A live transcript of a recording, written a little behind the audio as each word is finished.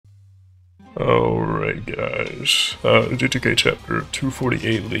Alright guys, JJK chapter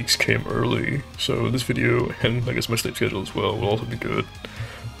 248 leaks came early, so this video, and I guess my sleep schedule as well, will also be good.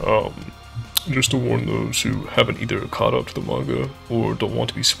 Just to warn those who haven't either caught up to the manga, or don't want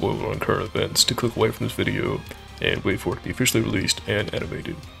to be spoiled on current events, to click away from this video, and wait for it to be officially released and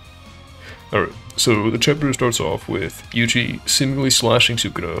animated. Alright, so the chapter starts off with Yuji seemingly slashing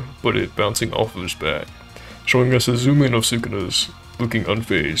Sukuna, but it bouncing off of his back, showing us a zoom in of Sukuna's looking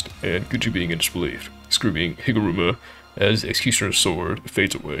unfazed, and Yuji being in disbelief, screaming Higuruma as the executioner's sword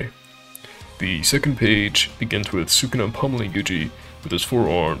fades away. The second page begins with Sukuna pummeling Yuji with his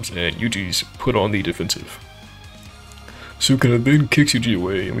forearms, and Yuji's put on the defensive. Sukuna then kicks Yuji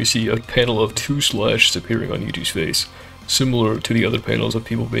away, and we see a panel of 2 slashes appearing on Yuji's face, similar to the other panels of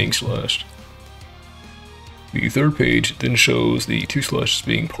people being slashed. The third page then shows the 2 slashes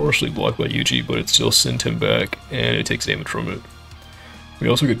being partially blocked by Yuji, but it still sent him back, and it takes damage from it. We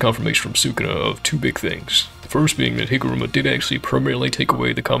also get confirmation from Sukuna of 2 big things. The first being that Higuruma did actually permanently take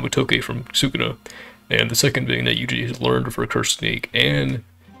away the Kamutoke from Sukuna, and the second being that Yuji has learned of her curse technique, and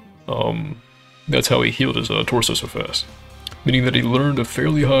that's how he healed his torso so fast. Meaning that he learned a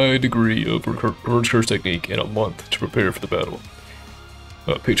fairly high degree of her curse technique in a month to prepare for the battle.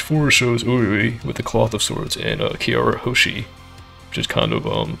 Page 4 shows Urui with the Cloth of Swords and Kiara Hoshi, which is kind of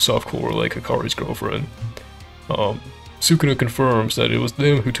softcore like Hikari's girlfriend. Sukuna confirms that it was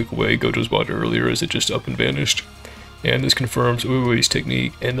them who took away Gojo's body earlier as it just up and vanished, and this confirms Urui's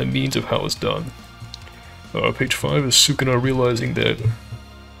technique and the means of how it's done. Page 5 is Sukuna realizing that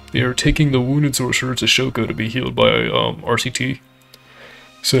they are taking the wounded sorcerer to Shoko to be healed by RCT,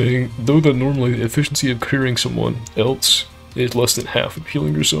 saying, though that normally the efficiency of curing someone else is less than half of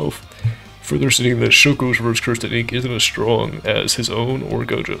healing yourself, further stating that Shoko's reverse curse technique isn't as strong as his own or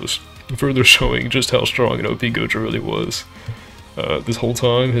Gojo's, further showing just how strong an OP Gojo really was. This whole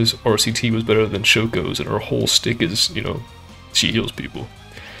time, his RCT was better than Shoko's, and her whole stick is, she heals people.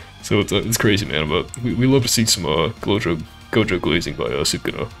 So it's crazy, man, but we love to see some Gojo glazing by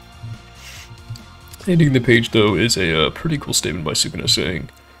Sukuna. Ending the page, though, is a pretty cool statement by Sukuna saying,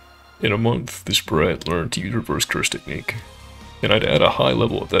 in a month, this brat learned to use reverse curse technique. And I'd add a high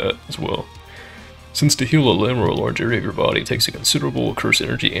level of that as well, since to heal a limb or a large area of your body takes a considerable curse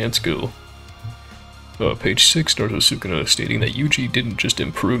energy and skill. Page 6 starts with Sukuna stating that Yuji didn't just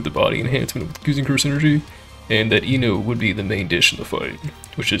improve the body enhancement with using curse energy, and that Ino would be the main dish in the fight,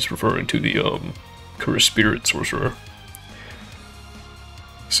 which is referring to the curse spirit sorcerer.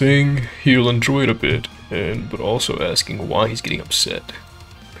 Saying he'll enjoy it a bit, but also asking why he's getting upset.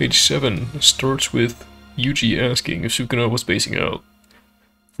 Page 7 starts with Yuji asking if Sukuna was spacing out.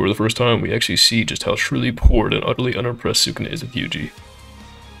 For the first time, we actually see just how truly bored and utterly unimpressed Sukuna is with Yuji.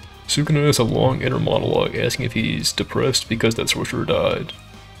 Sukuna has a long inner monologue asking if he's depressed because that sorcerer died,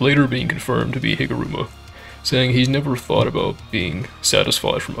 later being confirmed to be Higuruma, saying he's never thought about being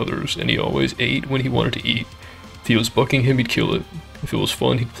satisfied from others, and he always ate when he wanted to eat. If he was bucking him, he'd kill it. If it was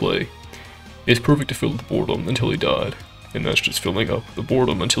fun, he'd play. It's perfect to fill the boredom until he died, and that's just filling up the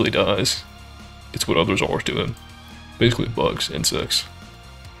boredom until he dies. It's what others are doing. Basically bugs and sex.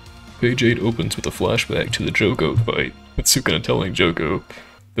 Page 8 opens with a flashback to the Joko fight, with Sukuna telling Joko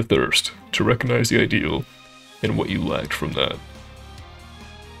the thirst to recognize the ideal and what you lacked from that.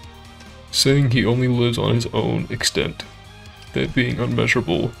 Saying he only lives on his own extent, that being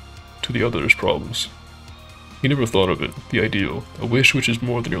unmeasurable to the other's problems. He never thought of it, the ideal, a wish which is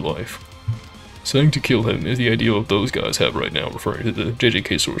more than your life. Saying to kill him is the ideal those guys have right now, referring to the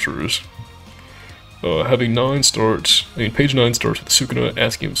JJK sorcerers. Having 9 starts, page 9 starts with Sukuna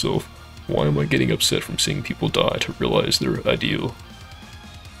asking himself, why am I getting upset from seeing people die to realize their ideal?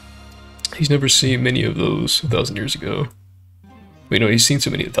 He's never seen many of those 1,000 years ago. He's seen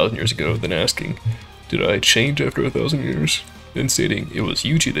so many 1,000 years ago, then asking, did I change after 1,000 years? Then stating it was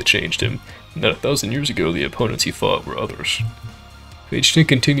Yuji that changed him, and that 1,000 years ago the opponents he fought were others. Page 10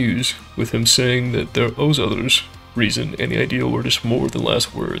 continues with him saying that those others, reason and the ideal were just more than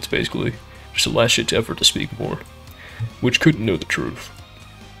last words, basically. Just a last-ditch effort to speak more, which couldn't know the truth.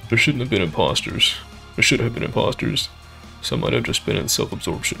 There shouldn't have been imposters. There should have been imposters. Some might have just been in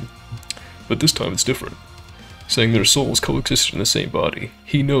self-absorption. But this time it's different. Saying their souls coexist in the same body.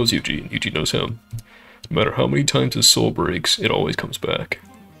 He knows Yuji, and Yuji knows him. No matter how many times his soul breaks, it always comes back.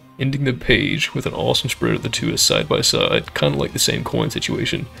 Ending the page with an awesome spread of the two as side by side, kind of like the same coin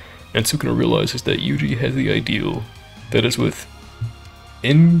situation, and Sukuna realizes that Yuji has the ideal that is with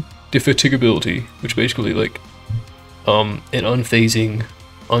indefatigability, which basically an unfazing,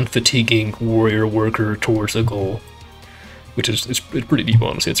 unfatiguing warrior worker towards a goal, which is it's pretty deep,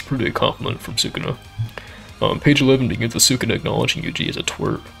 honestly. It's a pretty big compliment from Sukuna. Page 11 begins with Sukuna acknowledging Yuji as a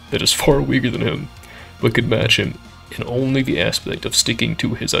twerp that is far weaker than him, but could match him in only the aspect of sticking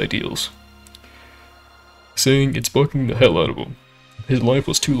to his ideals, saying it's bucking the hell out of him. His life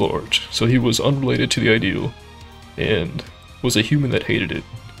was too large, so he was unrelated to the ideal, and was a human that hated it,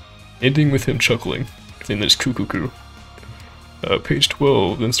 ending with him chuckling in this kukuku. Page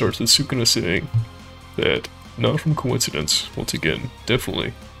 12 then starts with Sukuna saying that, not from coincidence, once again,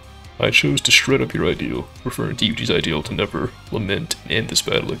 definitely, I chose to shred up your ideal, referring to Yuji's ideal to never lament and end this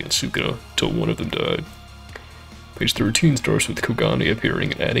battle against Sukuna till one of them died. Page 13 starts with Kogane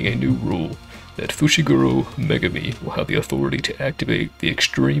appearing and adding a new rule that Fushiguro Megami will have the authority to activate the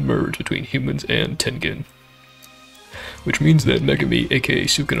extreme merge between humans and Tengen, which means that Megami, aka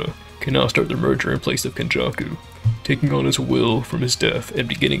Sukuna, can now start the merger in place of Kenjaku, taking on his will from his death and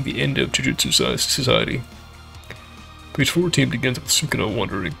beginning the end of Jujutsu Society. Page 14 begins with Sukuna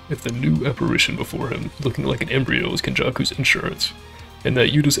wondering if the new apparition before him, looking like an embryo, is Kenjaku's insurance, and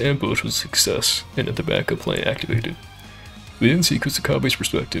that Yuta's ambush was a success and that the backup plan activated. We then see Kusakabe's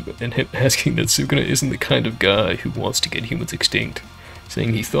perspective and him asking that Sukuna isn't the kind of guy who wants to get humans extinct,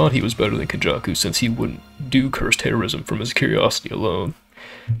 saying he thought he was better than Kenjaku since he wouldn't do cursed terrorism from his curiosity alone.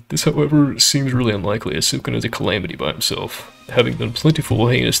 This, however, seems really unlikely as Sukuna is a calamity by himself, having done plentiful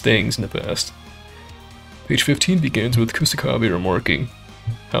heinous things in the past. Page 15 begins with Kusakabe remarking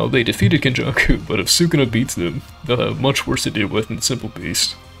how they defeated Kenjaku, but if Sukuna beats them, they'll have much worse to deal with than the simple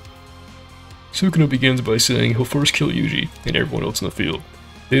beast. Sukuna begins by saying he'll first kill Yuji and everyone else in the field,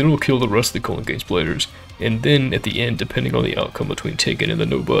 then he'll kill the rest of the Culling Games players, and then at the end, depending on the outcome between Tengen and the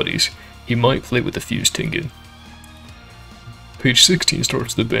Nobodies, he might play with the fused Tengen. Page 16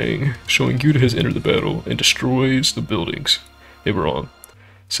 starts the bang, showing Yuta has entered the battle and destroys the buildings they were on,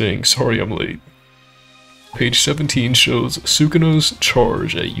 saying, sorry I'm late. Page 17 shows Sukuna's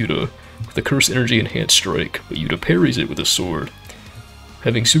charge at Yuta with a Curse Energy Enhanced Strike, but Yuta parries it with a sword,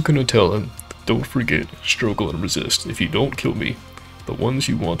 having Sukuna tell him, don't forget, struggle and resist. If you don't kill me, the ones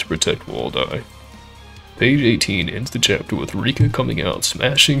you want to protect will all die. Page 18 ends the chapter with Rika coming out,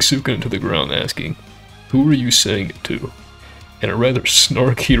 smashing Sukuna to the ground, asking, who are you saying it to? And a rather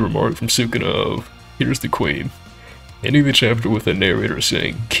snarky remark from Sukuna of, here's the queen. Ending the chapter with the narrator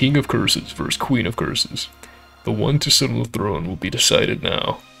saying, King of Curses versus Queen of Curses. The one to sit on the throne will be decided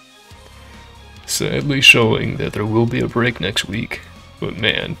now. Sadly showing that there will be a break next week. But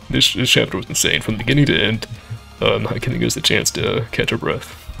man, this chapter was insane from beginning to end. Not giving us a chance to catch our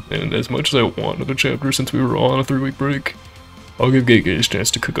breath. And as much as I want another chapter since we were on a 3-week break, I'll give JJK a chance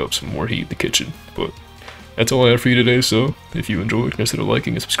to cook up some more heat in the kitchen. But that's all I have for you today, so if you enjoyed, consider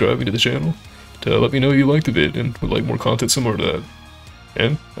liking and subscribing to the channel to let me know you liked the vid and would like more content similar to that.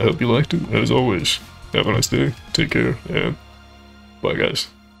 And I hope you liked it, and as always, have a nice day, take care, and bye guys.